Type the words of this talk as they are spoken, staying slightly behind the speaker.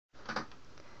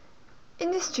In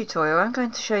this tutorial I'm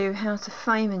going to show you how to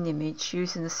frame an image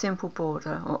using a simple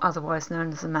border, or otherwise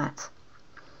known as a mat.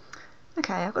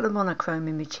 Okay, I've got a monochrome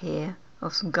image here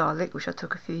of some garlic which I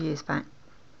took a few years back.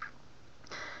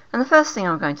 And the first thing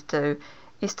I'm going to do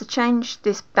is to change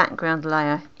this background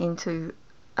layer into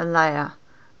a layer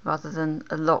rather than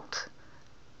a locked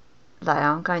layer.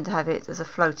 I'm going to have it as a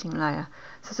floating layer.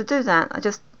 So to do that I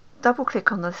just double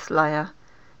click on this layer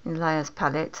in the Layers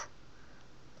palette,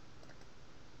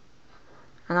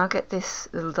 and I'll get this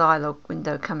little dialog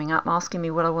window coming up asking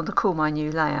me what I want to call my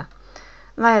new layer.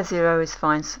 Layer 0 is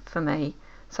fine for me,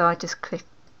 so I just click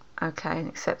OK and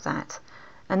accept that.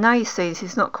 And now you see this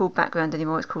is not called background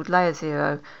anymore, it's called Layer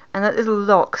 0, and that little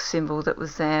lock symbol that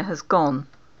was there has gone.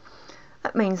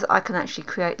 That means that I can actually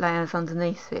create layers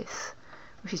underneath this,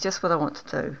 which is just what I want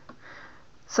to do.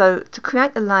 So to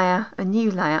create a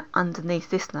new layer underneath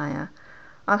this layer,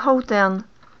 I'll hold down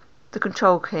the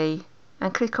Control key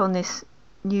and click on this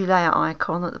new layer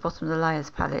icon at the bottom of the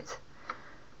Layers palette.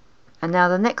 And now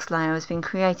the next layer has been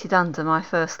created under my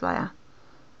first layer.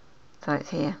 So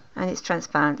it's here, and it's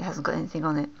transparent, it hasn't got anything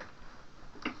on it.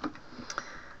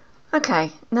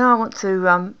 Okay, now I want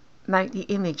to make the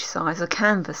image size, the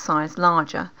canvas size,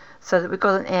 larger, so that we've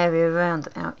got an area around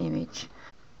our image.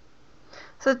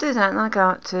 So to do that, I go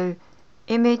up to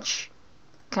Image,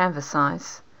 Canvas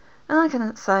Size, and I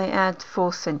can say add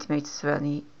 4 centimeters around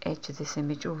the edge of this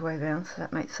image all the way around, so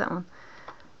that makes that one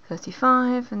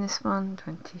 35 and this one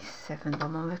 27 by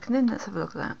my reckoning. Let's have a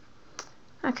look at that.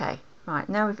 Okay, right,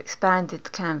 now we've expanded the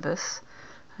canvas,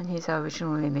 and here's our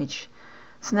original image.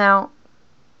 So now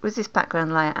with this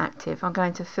background layer active, I'm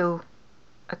going to fill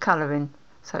a colour in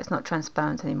so it's not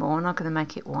transparent anymore, and I'm going to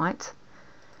make it white.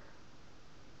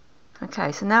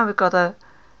 Okay, so now we've got a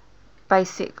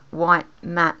basic white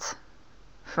matte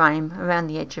frame around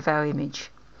the edge of our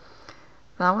image.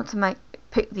 But I want to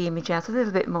pick the image out a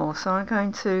little bit more, so I'm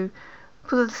going to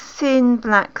put a thin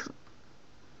black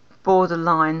border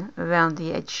line around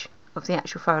the edge of the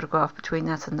actual photograph between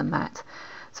that and the matte.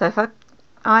 So if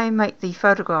I make the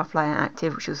photograph layer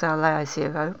active, which is our layer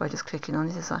 0, by just clicking on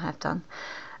it as I have done,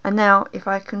 and now if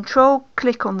I Control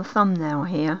click on the thumbnail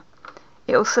here,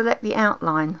 it will select the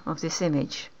outline of this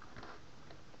image.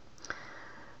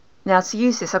 Now to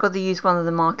use this I've got to use one of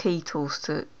the marquee tools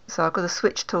so I've got to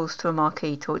switch tools to a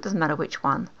marquee tool, it doesn't matter which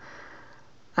one.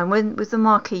 And with the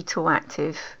marquee tool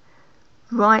active,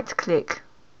 right click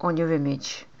on your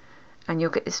image and you'll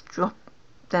get this drop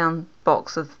down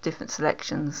box of different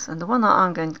selections, and the one that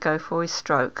I'm going to go for is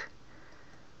stroke.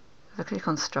 So I click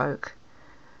on stroke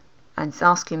and it's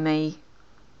asking me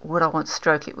what I want to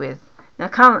stroke it with. Now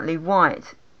currently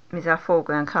white is our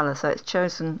foreground colour, so it's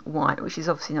chosen white, which is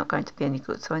obviously not going to be any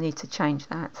good, so I need to change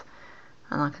that,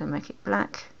 and I can make it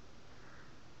black.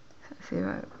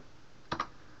 0.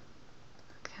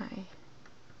 Okay.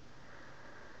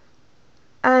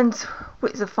 And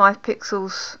width of 5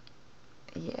 pixels,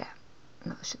 yeah,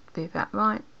 that should be about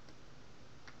right.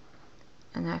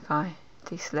 And now if I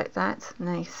deselect that,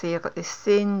 now you see I've got this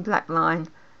thin black line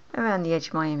around the edge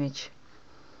of my image,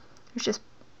 which just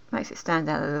makes it stand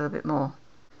out a little bit more.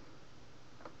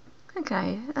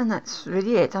 Okay, and that's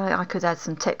really it. I could add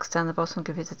some text down the bottom,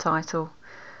 give it a title.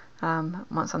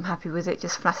 Once I'm happy with it,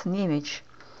 just flatten the image.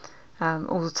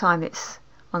 All the time it's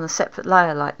on a separate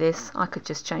layer like this, I could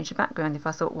just change the background if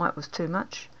I thought white was too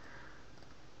much,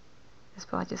 just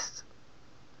by just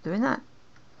doing that.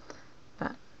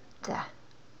 But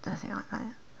nothing like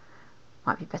that.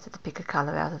 Might be better to pick a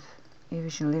colour out of the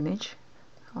original image,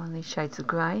 one of these shades of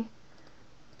grey.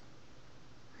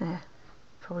 Yeah,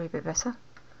 probably a bit better.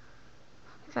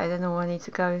 Okay, then all I need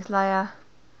to go is layer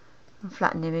and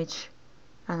flatten image,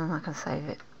 and then I can save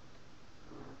it.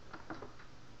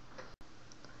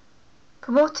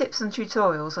 For more tips and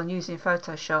tutorials on using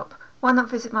Photoshop, why not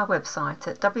visit my website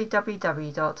at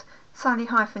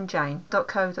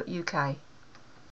www.sally-jane.co.uk.